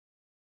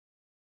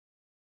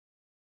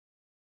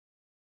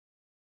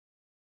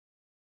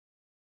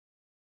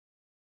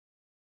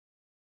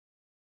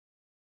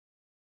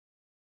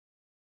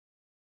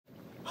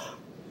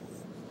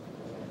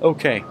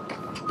Okay,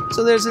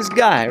 so there's this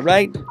guy,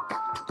 right?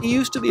 He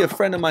used to be a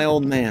friend of my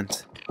old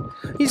man's.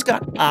 He's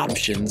got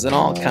options and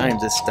all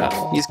kinds of stuff.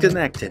 He's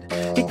connected.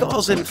 He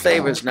calls in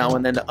favors now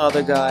and then to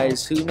other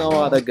guys who know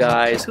other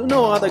guys, who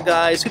know other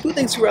guys, who do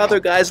things for other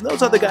guys, and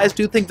those other guys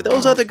do things for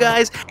those other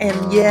guys,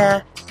 and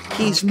yeah,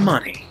 he's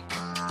money.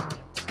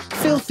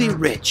 Filthy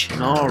rich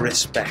in all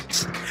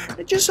respects.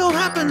 It just so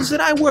happens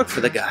that I work for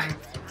the guy.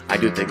 I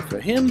do things for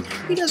him,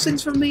 he does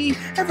things for me,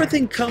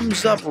 everything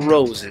comes up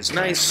roses,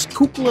 nice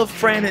Kukla,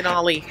 Fran, and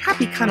Ollie,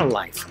 happy kind of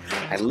life.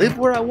 I live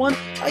where I want,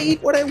 I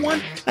eat what I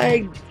want,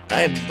 I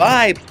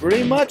buy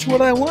pretty much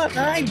what I want,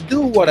 I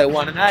do what I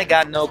want, and I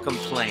got no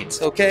complaints,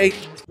 okay?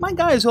 My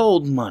guy's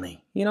old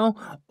money, you know?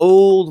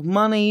 Old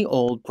money,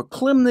 old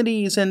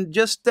proclivities, and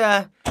just,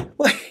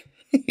 well,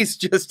 he's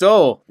just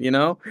old, you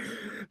know?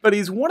 But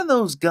he's one of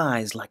those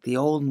guys like the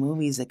old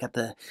movies that got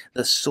the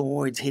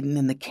swords hidden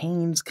in the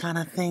canes kind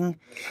of thing.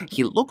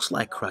 He looks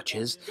like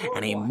crutches,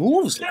 and he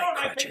moves like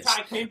crutches.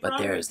 But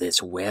there's this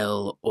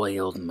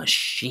well-oiled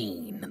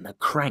machine in the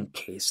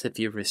crankcase, if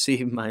you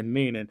receive my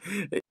meaning.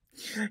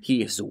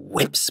 He is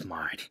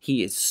whip-smart.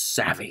 He is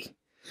savvy.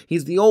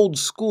 He's the old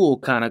school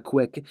kind of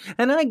quick.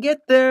 And I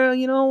get there,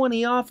 you know, when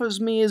he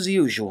offers me as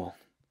usual.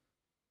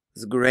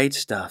 It's great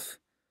stuff.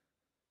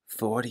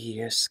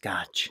 40-year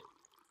scotch.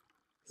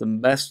 The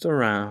best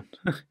around.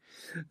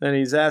 Then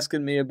he's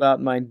asking me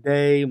about my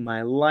day,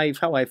 my life,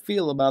 how I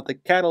feel about the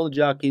cattle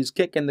jockeys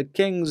kicking the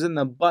kings in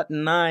the butt,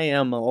 and I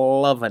am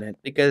loving it.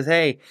 Because,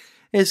 hey,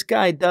 this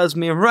guy does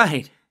me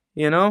right,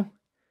 you know?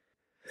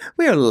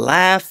 We're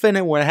laughing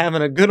and we're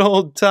having a good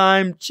old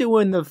time,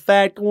 chewing the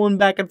fat, going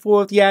back and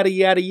forth, yada,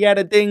 yada,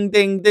 yada, ding,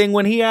 ding, ding,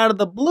 when he out of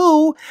the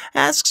blue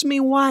asks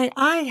me why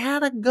I had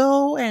to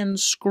go and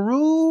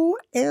screw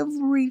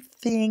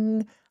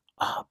everything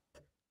up.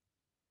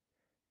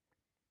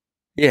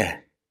 Yeah,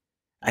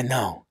 I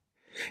know.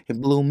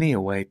 It blew me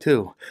away,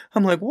 too.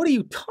 I'm like, what are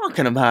you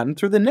talking about? And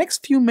through the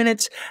next few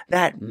minutes,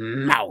 that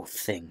mouth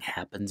thing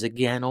happens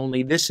again,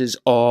 only this is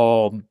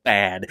all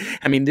bad.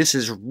 I mean, this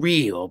is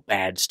real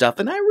bad stuff.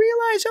 And I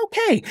realize,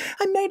 okay,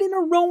 I made an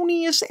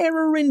erroneous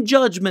error in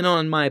judgment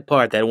on my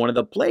part, that one of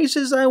the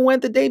places I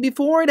went the day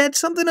before, it had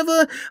something of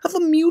a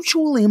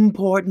mutual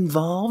import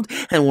involved.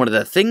 And one of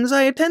the things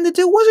I attended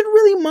to wasn't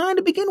really mine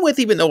to begin with,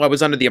 even though I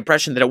was under the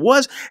impression that it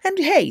was. And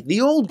hey, the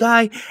old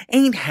guy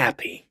ain't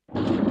happy.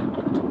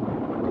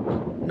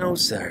 No,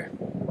 sir.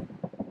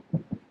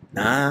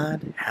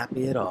 Not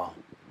happy at all.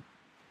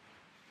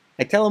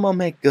 I tell him I'll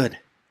make good.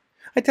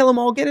 I tell him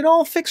I'll get it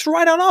all fixed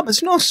right on up.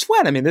 It's no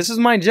sweat. I mean, this is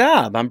my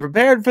job. I'm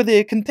prepared for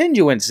the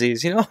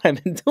contingencies, you know?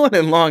 I've been doing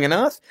it long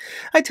enough.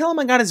 I tell him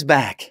I got his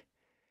back.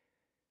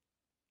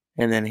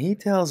 And then he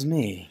tells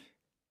me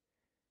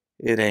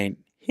it ain't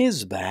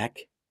his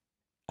back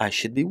I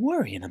should be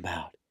worrying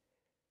about.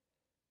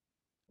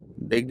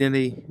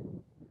 Dignity,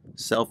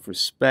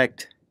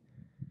 self-respect,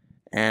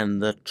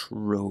 and the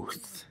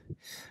truth.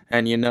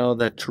 And you know,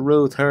 the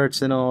truth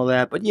hurts and all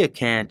that, but you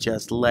can't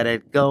just let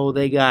it go.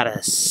 They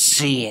gotta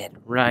see it,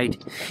 right?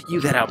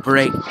 You gotta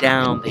break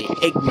down the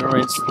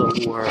ignorance of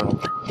the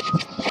world.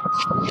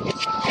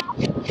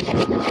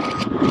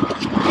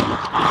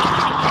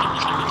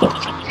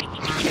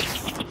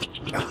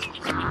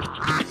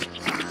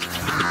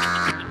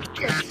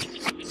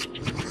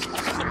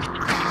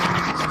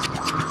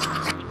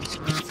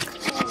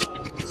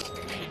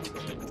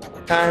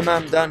 Time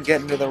I'm done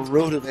getting to the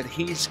root of it,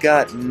 he's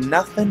got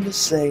nothing to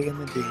say in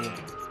the deal.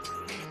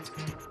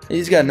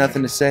 He's got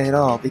nothing to say at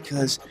all,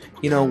 because,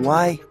 you know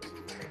why?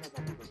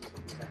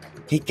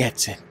 He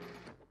gets it.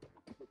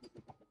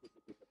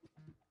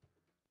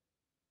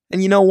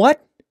 And you know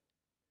what?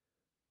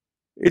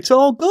 It's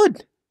all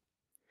good.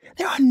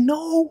 There are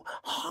no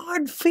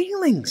hard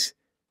feelings.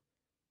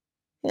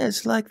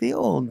 It's like the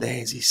old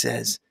days, he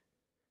says.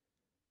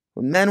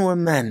 When men were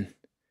men.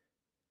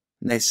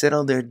 And they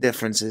settled their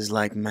differences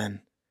like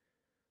men.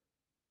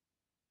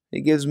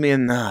 He gives me a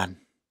nod.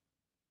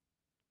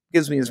 He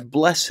gives me his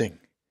blessing.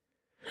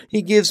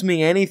 He gives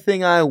me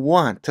anything I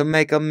want to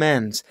make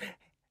amends.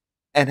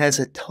 And as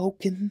a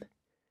token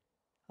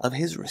of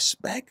his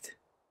respect,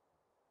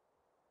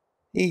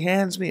 he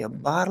hands me a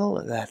bottle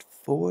of that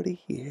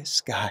 40-year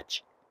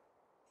scotch.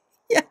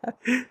 Yeah.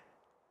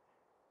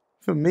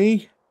 For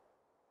me,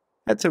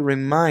 that's a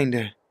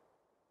reminder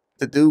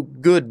to do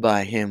good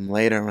by him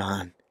later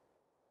on.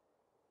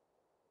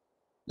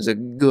 He's a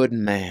good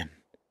man,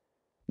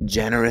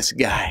 generous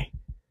guy.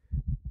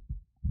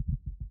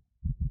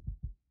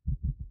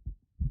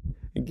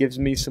 It gives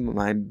me some of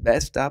my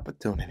best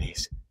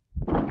opportunities.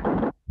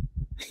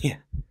 Yeah,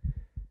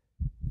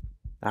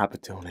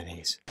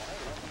 opportunities.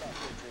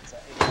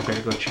 I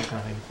better go check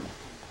on him.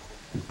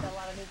 Got a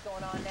lot of news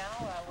going on now.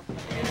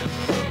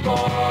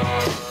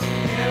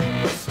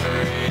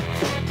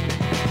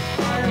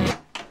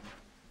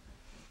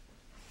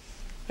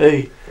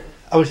 Hey,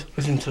 I was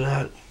listening to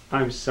that.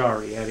 I'm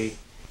sorry, Eddie.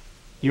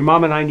 Your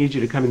mom and I need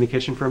you to come in the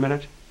kitchen for a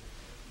minute.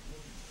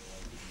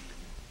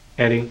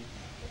 Eddie,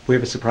 we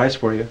have a surprise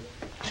for you.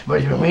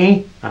 Surprise for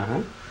me?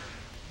 Uh-huh.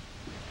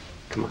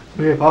 Come on.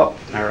 Okay, Pop.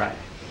 All right.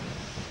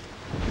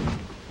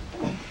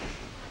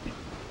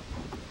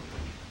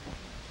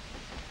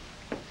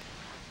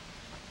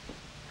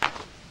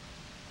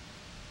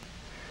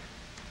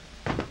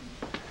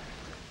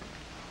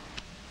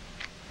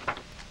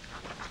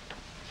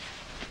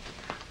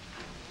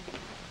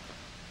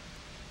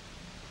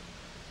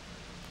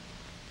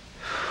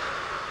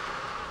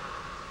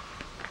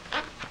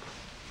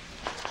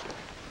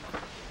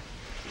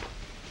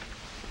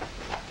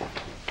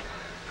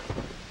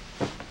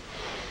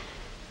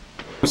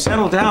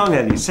 Settle down,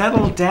 Eddie.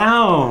 Settle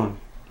down.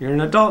 You're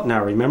an adult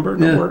now, remember?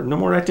 No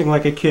more acting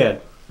like a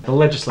kid. The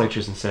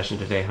legislature's in session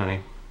today, honey.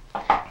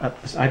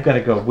 I've got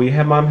to go. Will you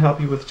have Mom help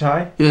you with the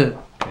tie? Yeah.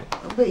 Okay.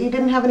 But you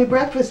didn't have any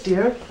breakfast,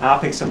 dear. I'll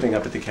pick something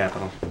up at the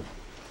Capitol.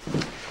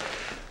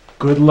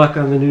 Good luck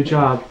on the new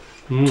job.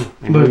 I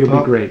know you'll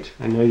be great.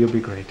 I know you'll be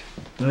great.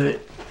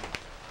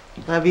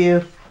 Love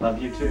you.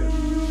 Love you too.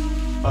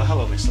 Oh,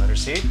 hello, Miss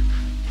Letterseed.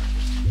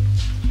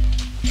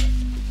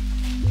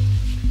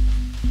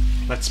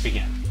 Let's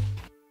begin.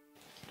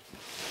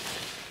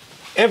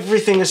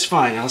 Everything is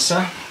fine,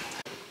 Elsa.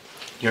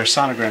 Your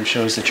sonogram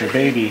shows that your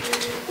baby,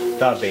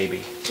 the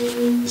baby,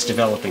 is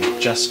developing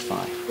just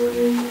fine.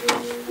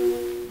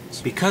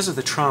 Because of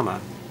the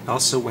trauma,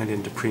 Elsa went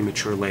into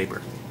premature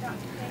labor.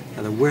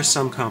 Now, there were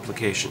some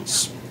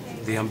complications.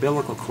 The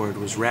umbilical cord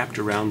was wrapped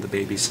around the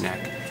baby's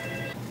neck.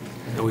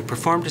 And we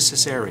performed a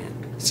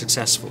cesarean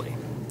successfully,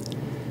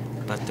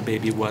 but the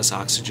baby was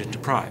oxygen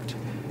deprived.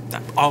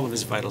 All of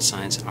his vital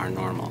signs are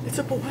normal. It's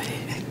a boy.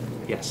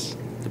 Yes,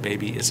 the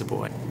baby is a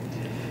boy.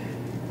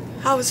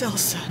 How is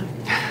Elsa?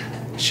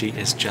 She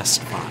is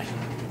just fine.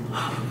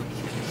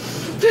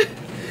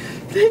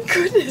 Thank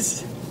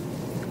goodness.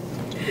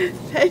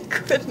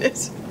 Thank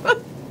goodness.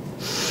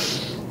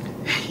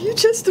 You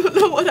just don't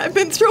know what I've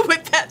been through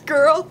with that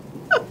girl.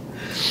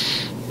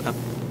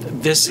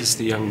 This is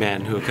the young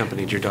man who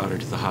accompanied your daughter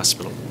to the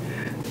hospital.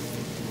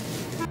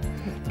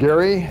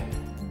 Gary,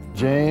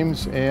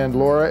 James, and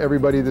Laura,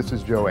 everybody, this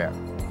is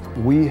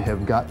Joanne. We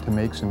have got to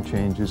make some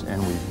changes,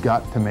 and we've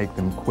got to make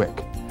them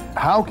quick.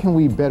 How can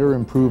we better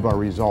improve our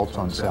results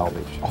on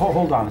salvage?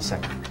 Hold on a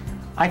second.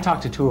 I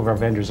talked to 2 of our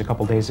vendors a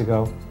couple days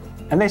ago,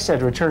 and they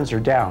said returns are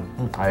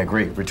down. I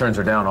agree. Returns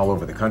are down all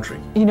over the country.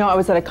 You know, I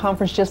was at a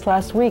conference just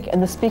last week,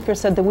 and the speaker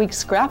said the weak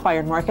scrap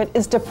iron market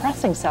is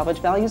depressing salvage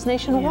values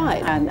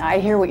nationwide. And I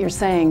hear what you're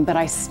saying, but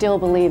I still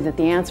believe that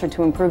the answer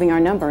to improving our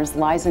numbers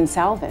lies in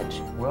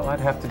salvage. Well, I'd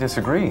have to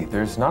disagree.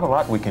 There's not a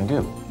lot we can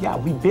do. Yeah,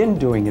 we've been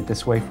doing it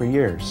this way for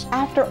years.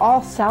 After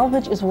all,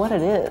 salvage is what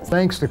it is.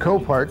 Thanks to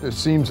Copart, it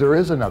seems there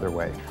is another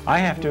way. I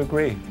have to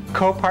agree.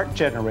 Copart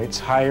generates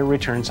higher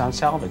returns on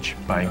salvage.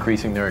 By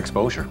increasing their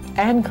exposure.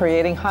 And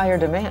creating higher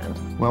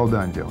demand. Well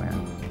done,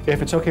 Joanne.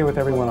 If it's okay with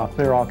everyone, I'll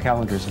clear all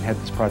calendars and head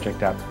this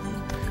project up.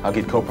 I'll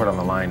get Copart on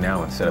the line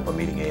now and set up a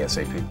meeting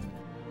ASAP.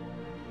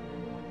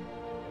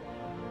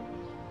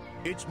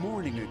 It's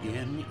morning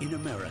again in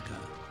America.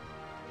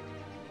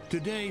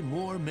 Today,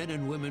 more men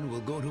and women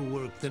will go to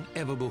work than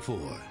ever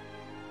before.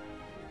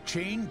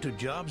 Chained to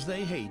jobs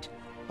they hate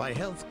by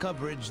health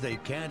coverage they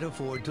can't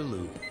afford to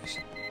lose.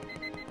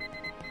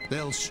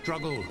 They'll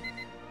struggle.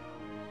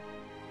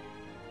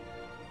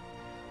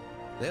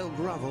 They'll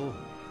grovel.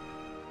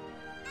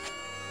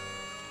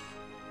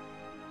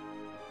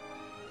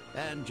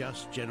 And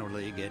just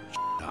generally get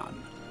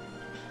on.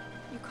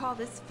 You call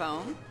this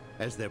phone?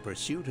 As their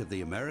pursuit of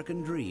the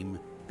American dream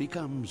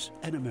becomes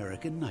an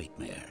American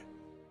nightmare.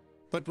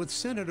 But with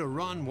Senator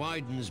Ron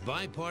Wyden's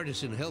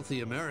Bipartisan Healthy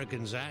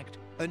Americans Act,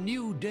 a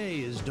new day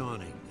is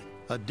dawning.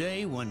 A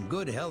day when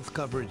good health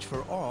coverage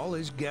for all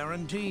is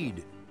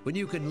guaranteed. When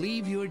you can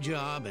leave your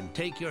job and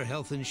take your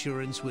health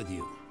insurance with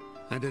you.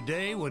 And a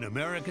day when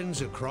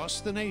Americans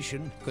across the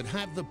nation could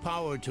have the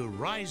power to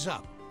rise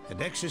up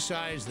and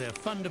exercise their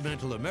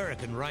fundamental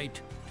American right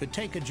to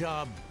take a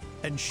job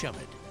and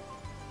shove it,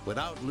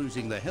 without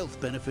losing the health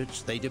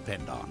benefits they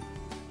depend on.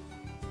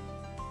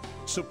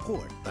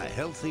 Support the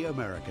Healthy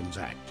Americans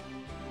Act.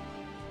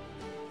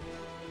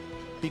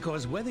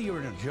 Because whether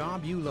you're in a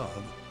job you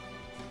love,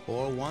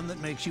 or one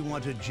that makes you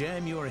want to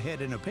jam your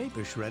head in a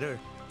paper shredder,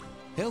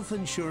 health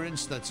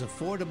insurance that's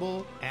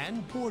affordable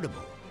and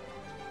portable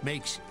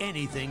makes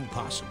anything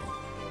possible.